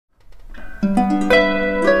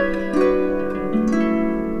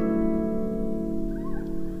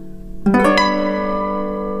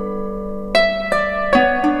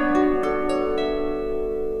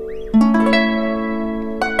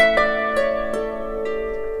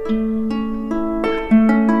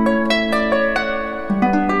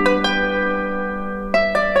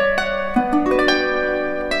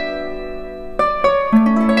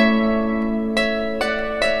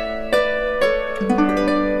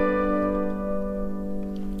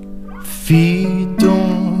feet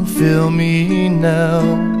don't fail me now.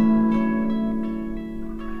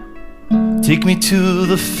 Take me to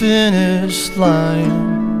the finish line.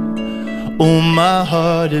 Oh, my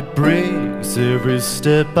heart, it breaks every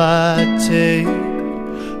step I take,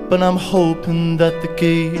 but I'm hoping that the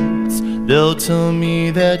gates, they'll tell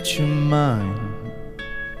me that you're mine.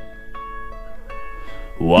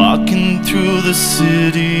 Walking through the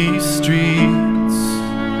city streets,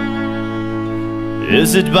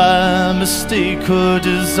 is it by mistake or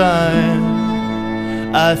design?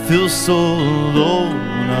 I feel so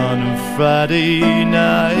alone on a Friday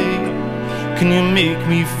night. Can you make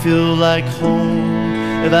me feel like home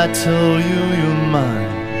if I tell you you're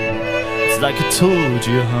mine? It's like I told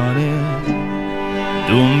you, honey.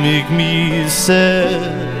 Don't make me sad,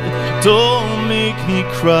 don't make me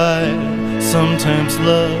cry. Sometimes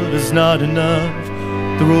love is not enough.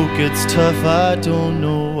 The road gets tough, I don't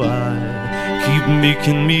know why. Keep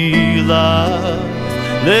making me laugh.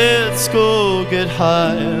 Let's go get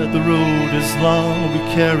high. The road is long, we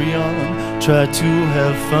carry on. Try to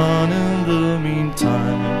have fun in the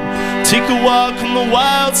meantime. Take a walk on the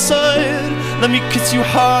wild side. Let me kiss you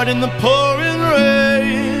hard in the pouring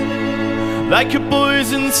rain. Like your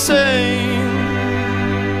boy's insane.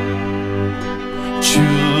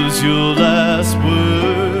 Choose your last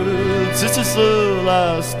words. This is the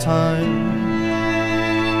last time.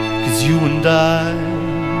 'Cause you and I,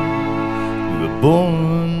 we were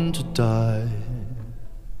born to die.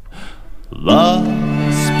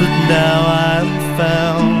 Lost, but now I'm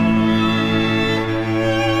found.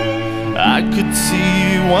 I could see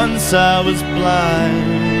once I was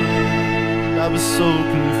blind. I was so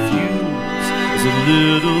confused as a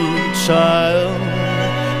little child,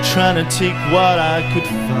 trying to take what I could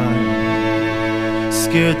find.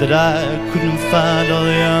 Scared that I couldn't find all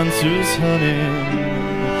the answers, honey.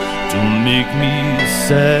 Don't make me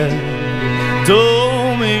sad,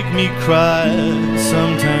 don't make me cry.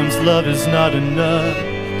 Sometimes love is not enough.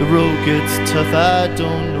 The road gets tough, I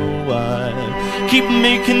don't know why. Keep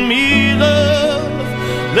making me love.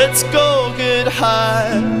 Let's go get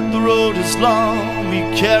high. The road is long, we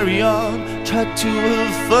carry on. Try to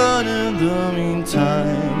have fun in the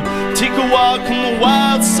meantime. Take a walk on the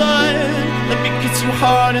wild side. Let me kiss you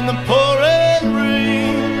hard in the pouring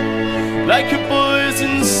rain. Like your boy's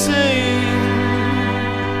insane.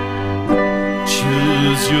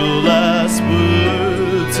 Choose your last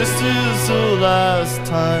words. This is the last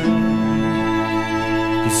time.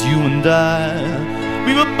 'Cause you and I,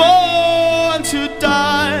 we were born to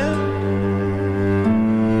die.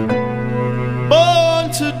 Born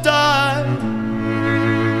to die.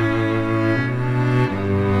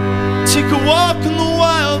 Take a walk on the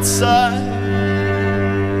wild side.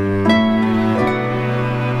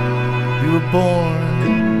 We were born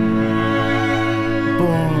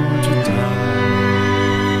to die.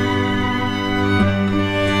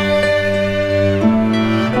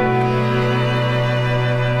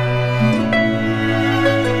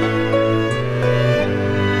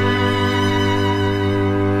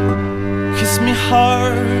 Kiss me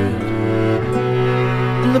hard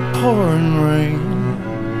in the pouring rain.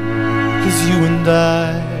 'Cause you and I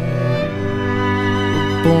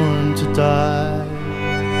were born to die.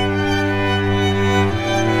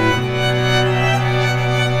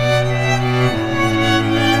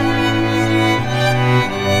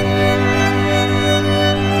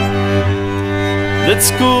 Let's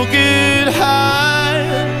go get high.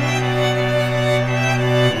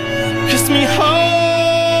 Kiss me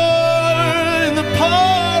hard in the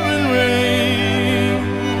pouring rain.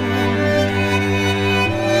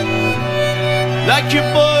 Like your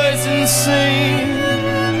boy's insane.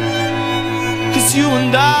 'Cause you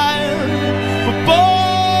and I,